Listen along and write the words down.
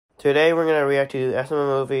Today we're gonna react to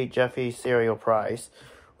SML movie Jeffy cereal prize.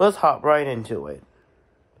 Let's hop right into it.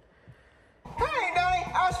 Hey, Daddy,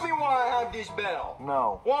 ask me why I have this bell.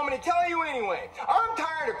 No. Well, I'm gonna tell you anyway. I'm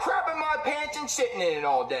tired of crapping my pants and sitting in it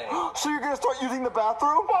all day. So you're gonna start using the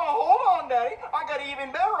bathroom? Well, hold on, Daddy. I got an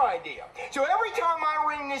even better idea. So every time I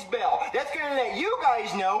ring this bell, that's gonna let you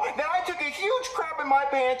guys know that I took a huge crap in my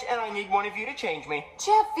pants and I need one of you to change me.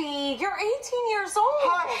 Jeffy, you're 18 years old.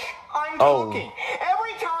 Hush, I'm talking.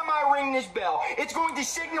 Every time I ring this bell, it's going to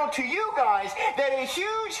signal to you guys that a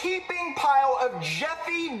huge heaping pile of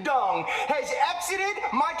Jeffy dung has exited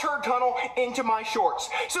my turd tunnel into my shorts.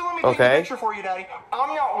 So let me take a picture for you, Daddy.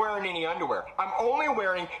 I'm not wearing any underwear. I'm only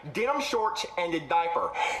wearing denim shorts and a diaper.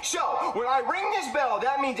 So when I ring this bell,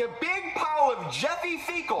 that means a big pile of Jeffy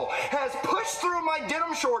fecal has pushed through my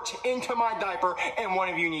denim shorts into my diaper, and one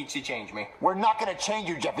of you needs to change me. We're not gonna change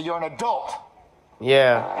you, Jeffy. You're an adult.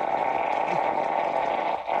 Yeah.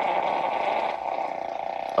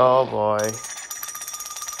 Oh boy.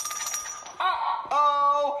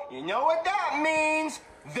 Uh-oh. You know what that means?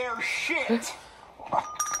 They're shit.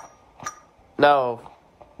 No.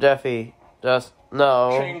 Jeffy. Just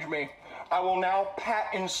no. Change me. I will now pat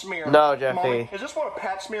and smear. No, Jeffy. Mommy, is this what a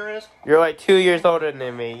pat smear is? You're like 2 years older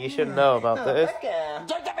than me. You should know about this.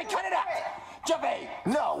 Jeffy, cut it out! Jeffy!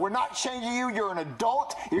 No, we're not changing you. You're an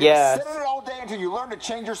adult. You're Yes. gonna sit in it all day until you learn to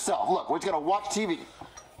change yourself. Look, we're just gonna watch TV.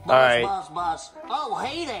 Alright. Buzz. Oh,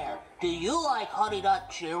 hey there. Do you like Honey Nut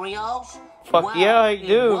Cheerios? Fuck yeah, I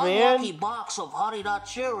do, in man. one lucky box of Honey Nut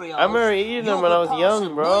Cheerios, I remember eating them when I was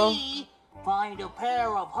young, bro. Find a pair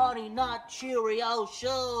of Honey Nut Cheerio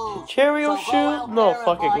shoes. Cheerio So go shoe? out No there and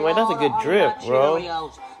fucking buy way. That's a all good the Honey drip, Nut bro.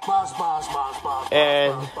 Cheerios. Buzz, buzz, buzz, buzz,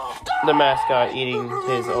 And buzz, buzz, buzz. the mascot eating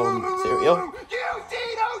his own cereal. You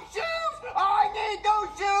see those shoes? I need those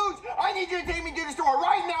shoes. I need you to take me to the store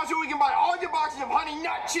right now so we can buy all your boxes of Honey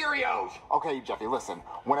Nut Cheerios. Okay, Jeffy, listen.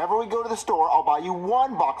 Whenever we go to the store, I'll buy you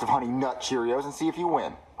one box of Honey Nut Cheerios and see if you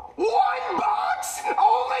win. One box?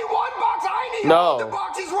 Only one box? I need No. all the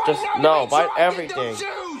boxes right Just now to no, make buy sure I get everything. those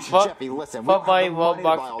shoes. Fuck, Jeffy, listen. fuck buy one all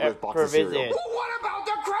box those per boxes of cereal. visit. Well, what about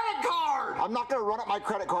the credit card? I'm not gonna run up my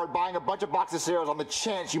credit card buying a bunch of boxes of cereals on the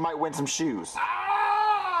chance you might win some shoes.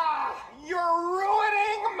 Ah! You're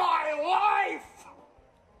ruining my life!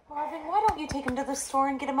 Marvin, why don't you take him to the store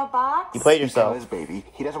and get him a box? You played yourself. Because, baby,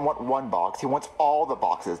 he doesn't want one box. He wants all the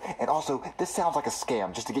boxes. And also, this sounds like a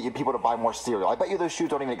scam just to get you people to buy more cereal. I bet you those shoes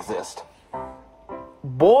don't even exist.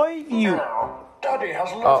 Boy, you. Daddy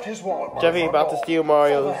has left his wallet. Jeffy about to steal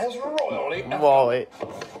Mario's wallet.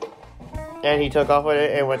 And he took off with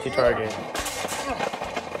it and went to Target.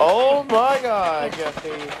 Oh my god, Jeffy.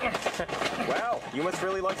 Wow, you must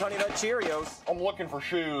really like Honey Nut Cheerios. I'm looking for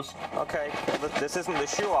shoes. Okay, well, this isn't the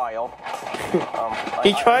shoe aisle.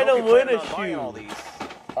 He tried to win a shoe. All shoe. these.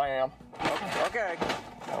 I am. Okay.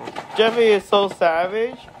 Jeffy is so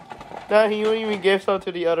savage that he wouldn't even give some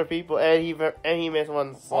to the other people, and he missed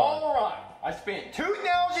one slot. All right. I spent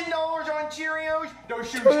 $2,000 on Cheerios. Those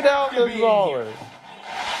shoes have to be in here. $2,000.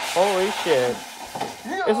 Holy shit.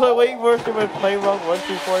 It's like way worse than when Playbook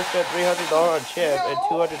 124 spent $300 on chips and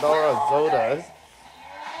 $200 on sodas.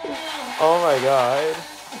 Oh my god.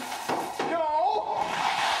 No.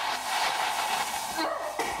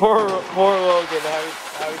 Poor Logan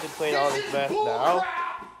having to clean all this mess now.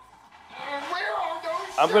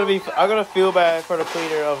 I'm gonna feel bad for the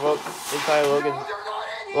cleaner of inside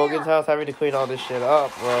Logan's house having to clean all this shit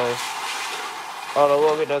up, bro. Although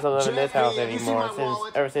Logan doesn't live in this house anymore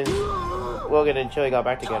ever since Logan and Chili got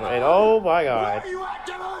back together. And oh my god.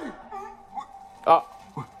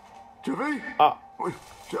 Jeffy?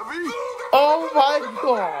 Jeffy? Oh my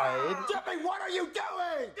god. Jeffy, what are you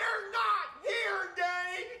doing? They're not here,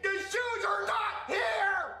 Daddy. The shoes are not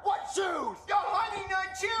here. What shoes? The Honey Nut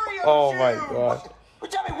Cheerios Oh shoes. my god.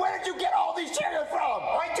 Jeffy, where did you get all these Cheerios from?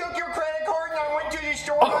 I took your credit card and I went to the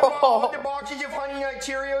store and I bought all the boxes of Honey Nut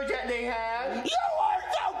Cheerios that they had. You are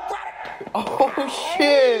so credit. Oh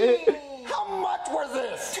shit. How much was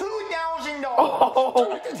this? $2,000.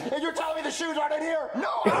 Oh. And you're telling me the shoes aren't in here? No,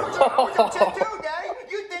 I was upset too, Daddy.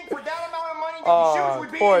 You'd think for that amount of money that the shoes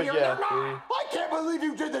would be poor in here. They're Jeffy. not. I can't believe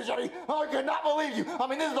you did this, Jeffy. I cannot believe you. I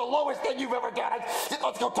mean, this is the lowest thing you've ever done.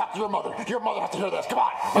 Let's go talk to your mother. Your mother has to hear this. Come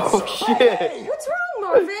on. Oh shit. Hey. What's wrong,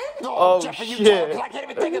 Marvin? Oh, Jeffy, you shit. tell her, 'cause I can't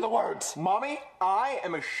even think of the words. Mommy, I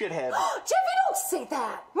am a shithead. Jeffy, don't say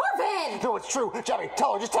that. Marvin! No, it's true. Jeffy,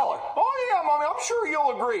 tell her. Just tell her. Oh yeah, Mommy, I'm sure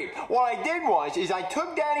you'll agree. What I did is I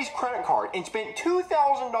took Daddy's credit card and spent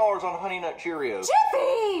 $2,000 on Honey Nut Cheerios.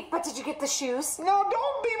 Jeffy! But did you get the shoes? Now,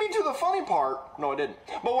 don't beat me to the funny part. No, I didn't.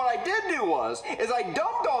 But what I did do is I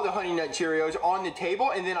dumped all the Honey Nut Cheerios on the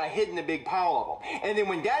table and then I hid in a big pile of them. And then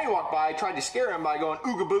when Daddy walked by, I tried to scare him by going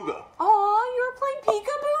ooga booga. Aw, you were playing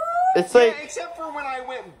peekaboo? It's like, Yeah, except for when I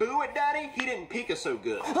went boo at Daddy, he didn't peek us so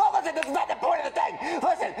good. Oh, listen, this is not the point of the thing.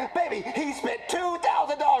 Listen, baby, he spent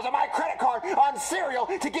 $2,000 on my credit card on cereal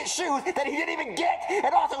to get shoes that he didn't even get.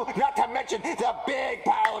 And also, not to mention the big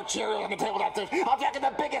pile of Cheerios on the table downstairs. I'm talking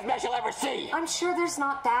the biggest mess you'll ever see. I'm sure there's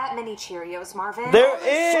not that many Cheerios, Marvin. there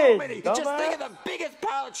So is. many. Just dumbass. think of the biggest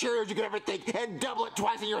pile of Cheerios you could ever think and double it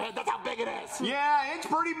twice in your head. That's how big it is. Yeah, it's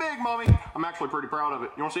pretty big, Mommy. I'm actually pretty proud of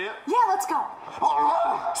it. You want to see it? Yeah, let's go.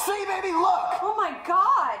 See, baby, look. Oh my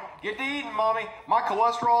God. Get to eating, Mommy. My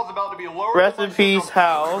cholesterol is about to be lower. Rest in peace,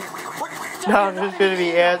 House. Now I'm just gonna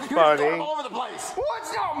be Ed's party. You're all over the place. Well,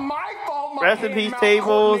 it's not my fault. My Rest in hand peace, mouth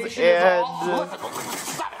tables coordination is off.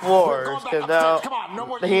 and floors, because now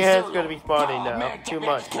the hand's gonna be spawning now. Man, Too Jeffy, I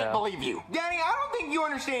much just can't now. believe you. Danny, I don't think you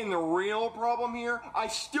understand the real problem here. I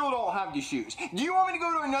still don't have the shoes. Do you want me to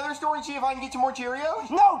go to another store and see if I can get some more Cheerios?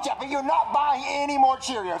 No, Jeffy, you're not buying any more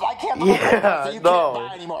Cheerios. I can't believe Yeah, you no. can't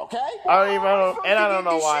buy anymore, okay? And I don't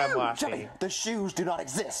know why I'm Jeffy, laughing. the shoes do not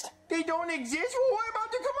exist. They don't exist? Well, what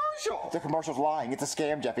about the commercial? The commercial's lying. It's a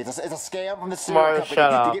scam, Jeffy. It's a scam from the cereal Mario, company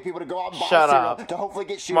shut to up. get people to go out and buy Shut cereal up. to hopefully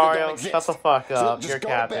get shoes that Mario, don't exist. shut the fuck up. So You're just go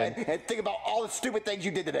capping. to bed and think about all the stupid things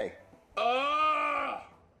you did today.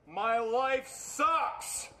 My life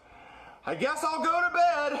sucks. I guess I'll go to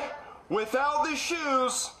bed without the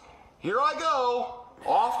shoes. Here I go,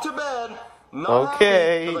 off to bed. Not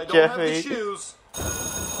Okay, happy 'cause I don't have the Jeffy. shoes.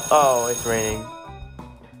 Oh, it's raining.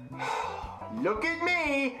 Look at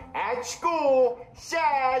me at school,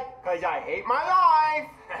 sad because I hate my life.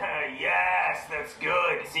 Yes, that's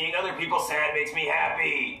good. Seeing other people sad makes me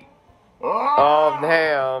happy. Oh,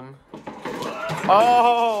 damn.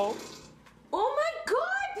 Oh, Oh my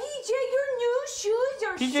God, PJ, your new shoes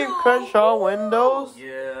are PJ so Crenshaw cool. windows?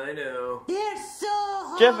 Yeah, I know. They're so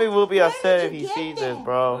hot. Jeffy will be Where upset if did he you sees get this, them? I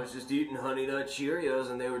bro. was just eating Honey Nut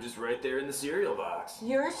Cheerios and they were just right there in the cereal box.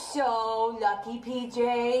 You're so lucky,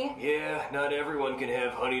 PJ. Yeah, not everyone can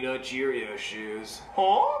have Honey Nut Cheerio shoes.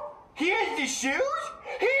 Huh? He has the shoes?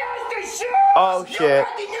 He has the shoes! Oh, You shit.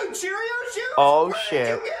 got the new Cheerio shoes? Oh, Where shit. did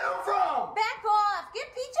you get them from? Back off. Give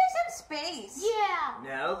PJ some space. Yeah.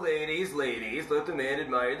 Now, ladies, let the man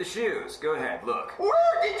admire the shoes. Go ahead, look. Where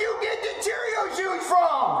did you get the Cheerio shoes from?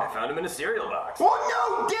 I found them in a cereal box. Well,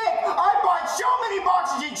 no dick! I bought so many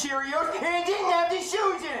boxes of Cheerios and it didn't have the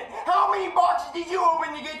shoes in it. How many boxes did you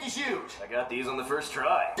open to get the shoes? I got these on the first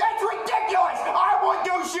try. That's ridiculous! I want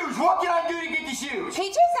those shoes! What can I do to get the shoes?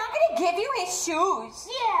 PJ's not gonna give you his shoes.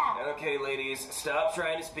 Yeah. Okay, ladies, stop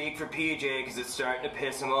trying to speak for PJ because it's starting to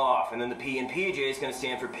piss him off. And then the P in PJ is going to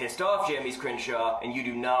stand for Pissed Off Jammies Crenshaw, and you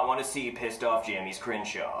do not want to see Pissed Off Jammies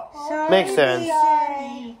Crenshaw. Makes sense.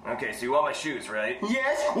 Okay, so you want my shoes, right?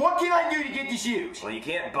 Yes? What can I do to get the shoes? Well, you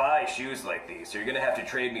can't buy shoes like these, so you're going to have to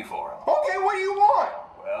trade me for them. Okay, what do you want?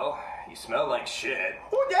 Well, you smell like shit.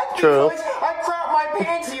 Well, that's True. because I crapped my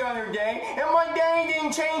pants the other day and my daddy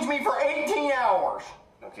didn't change me for 18 hours.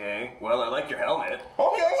 Okay, well, I like your helmet.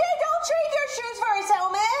 Okay. PJ, don't trade your shoes for his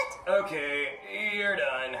helmet. Okay, you're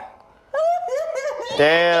done.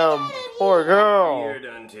 Damn. Poor girl. You're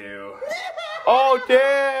done too. Oh, Find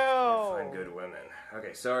damn. good women.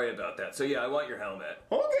 Okay, sorry about that. So yeah, I want your helmet.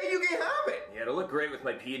 Okay, you can have it. Yeah, it'll look great with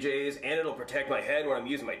my PJs, and it'll protect my head when I'm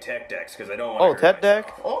using my tech decks, because I don't want Oh, Tech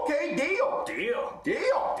Deck? Okay, deal. Deal.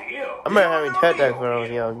 Deal. Deal. I remember having Tech Deck when I was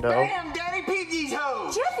young, though. Bam, Daddy peed these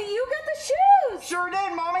hoes. Jeffy, you got the shoes. Sure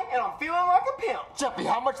did, Mommy, and I'm feeling like a pimp. Jeffy,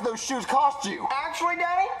 how much do those shoes cost you? Actually,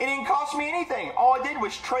 Daddy, it didn't cost me anything. All I did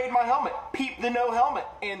was trade my helmet. Peep the no helmet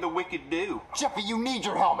and the wicked do. Jeffy, you need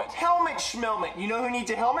your helmet. Helmet schmelmet. You know who needs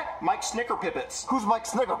a helmet? Mike Snickerpippets. Who's Mike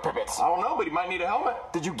Snickerpippets? I don't know, but he might need a helmet.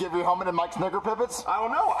 Did you give your helmet to Mike Snickerpippets? I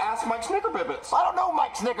don't know. Ask Mike Snickerpippets. I don't know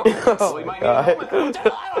Mike Snickerpippets. Oh, He my might need a God. helmet.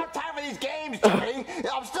 I don't have time for these games, Jeffy.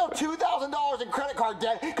 I'm still $2,000 in credit card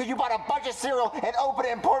debt because you bought a bunch of cereal and opened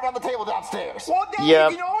it and poured it on the table downstairs. Well, Daddy,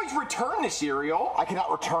 Yep. you can always return the cereal. I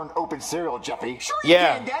cannot return open cereal, Jeffy. Sure you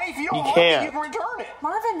Yeah, can, Daddy. If you you don't like can't. it, you can return it.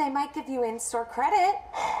 Marvin, they might give you in-store credit.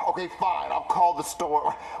 Okay, fine. I'll call the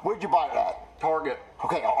store. Where'd you buy it at? Target.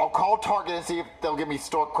 Okay, I'll call Target and see if they'll give me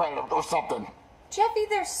store credit or something. Jeffy,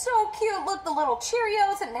 they're so cute. Look, the little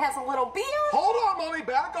Cheerios, and it has a little bee on it. Hold on, Mommy.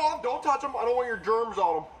 Back off. Don't touch them. I don't want your germs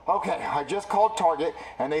on them. Okay, I just called Target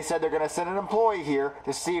and they said they're going to send an employee here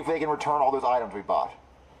to see if they can return all those items we bought.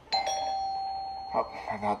 Oh,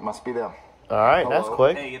 that must be them. All right, that's Hello?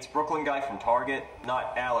 quick. Hey, it's Brooklyn guy from Target,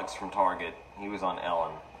 not Alex from Target. He was on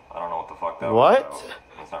Ellen. I don't know what the fuck that What? was.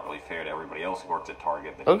 Though. It's not really fair to everybody else who works at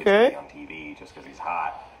Target that Okay. he gets to be on TV just because he's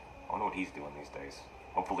hot. I wonder what he's doing these days.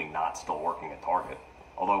 Hopefully not still working at Target.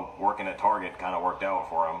 Although working at Target kind of worked out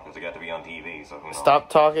for him because he got to be on TV. So who knows? Stop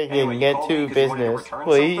talking Anyway, and you get called to me 'cause you wanted to business, return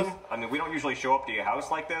please. something? I mean, we don't usually show up to your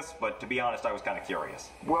house like this, but to be honest, I was kind of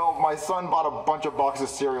curious. Well, my son bought a bunch of boxes of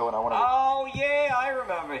cereal and I want to... Oh, yeah, I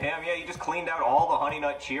remember him. Yeah, he just cleaned out all the Honey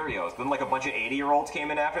Nut Cheerios. Then, like, a bunch of 80-year-olds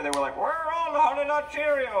came in after. They were like, where are all the Honey Nut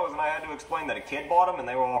Cheerios? And I had to explain that a kid bought them, and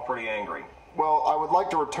they were all pretty angry. Well, I would like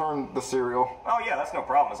to return the cereal. Oh, yeah, that's no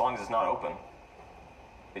problem, as long as it's not open.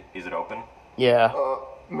 Is it open? Yeah.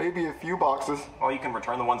 Maybe a few boxes. Well, you can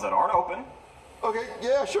return the ones that aren't open. Okay,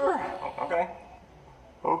 yeah, sure. Okay.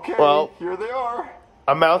 Okay, Well, here they are.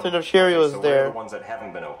 A mountain of Cheerios So where are there. the ones that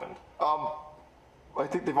haven't been opened? I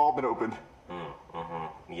think they've all been opened.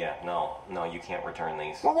 Yeah, no, you can't return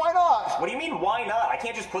these. Well, why not? What do you mean, why not? I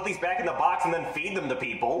can't just put these back in the box and then feed them to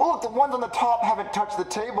people. Well, look, the ones on the top haven't touched the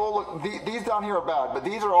table. Look, these down here are bad, but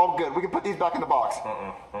these are all good. We can put these back in the box.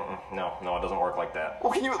 No, it doesn't work like that.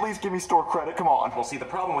 Well, can you at least give me store credit? Come on. Well, see, the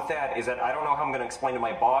problem with that is that I don't know how I'm going to explain to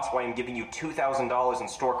my boss why I'm giving you $2,000 in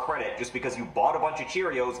store credit just because you bought a bunch of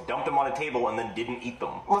Cheerios, dumped them on a table, and then didn't eat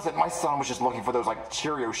them. Listen, my son was just looking for those, like,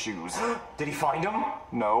 Cheerio shoes. Did he find them?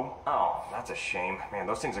 No. Oh, that's a shame. Man,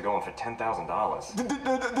 those things are going for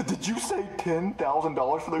 $10,000. Did you say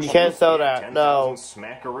 $10,000 for those You shoes? can't sell that. No. 10,000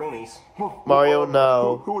 smackaroonies. Mario,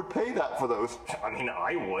 no. Who would pay that for those? I mean,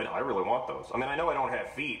 I would. I really want those. I mean, I know I don't have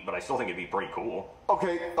feet, but I still think it'd be pretty cool.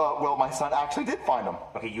 Okay, well, my son actually did find them.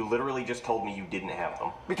 Okay, you literally just told me you didn't have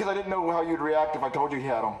them. Because I didn't know how you'd react if I told you he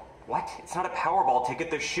had them. What? It's not a Powerball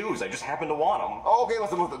ticket, they're shoes. I just happen to want them. Oh, okay,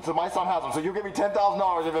 listen, so my son has them, so you give me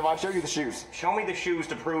 $10,000 if I show you the shoes. Show me the shoes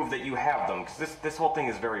to prove that you have them, because this whole thing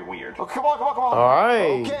is very weird. Oh, come on.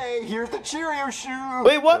 Alright. Okay, here's the Cheerio shoes.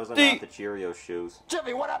 Wait, what? Those are not the Cheerio shoes.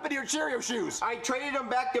 Jeffy, what happened to your Cheerio shoes? I traded them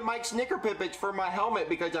back to Mike Snickerpippets for my helmet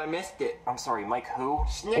because I missed it. I'm sorry, Mike who?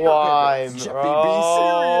 Why, Jeffy,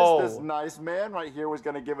 bro? be serious. This nice man right here was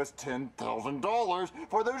going to give us $10,000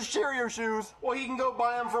 for those Cheerio shoes. Well, he can go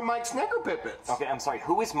buy them from Mike Snickerpippets. Okay, I'm sorry,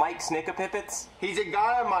 who is Mike Snickerpippets? He's a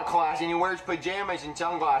guy in my class and he wears pajamas and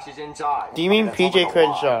sunglasses inside. Do you mean Okay, that sounds PJ like a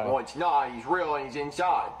lie. Crenshaw? No, it's not. He's real and he's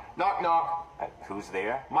inside. Knock, knock. Who's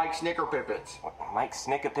there? Mike Snickerpippets. Mike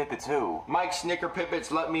Snickerpippets who? Mike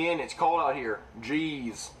Snickerpippets, let me in. It's cold out here.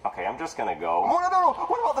 Jeez. Okay, I'm just gonna go. Oh, no.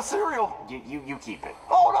 What about the cereal? You keep it.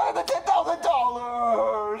 Oh, no, the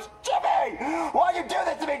 $10,000. Jeffy, why you do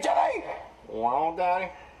this to me, Jeffy? Well,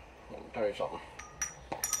 Daddy, let me tell you something.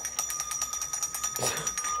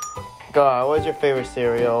 God, what's your favorite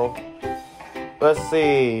cereal? Let's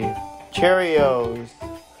see. Cheerios.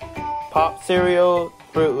 Pop cereal.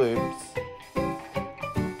 Fruit Loops.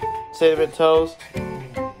 Cinnamon Toast.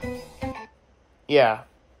 Yeah.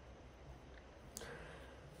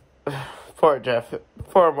 Poor Jeff.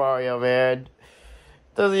 Poor Mario, man.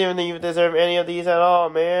 Doesn't even deserve any of these at all,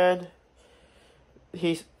 man.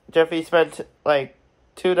 Jeffy spent like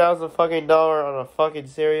 $2,000 fucking on a fucking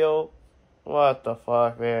cereal. What the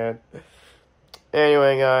fuck, man?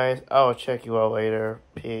 Anyway, guys, I will check you out later.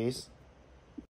 Peace.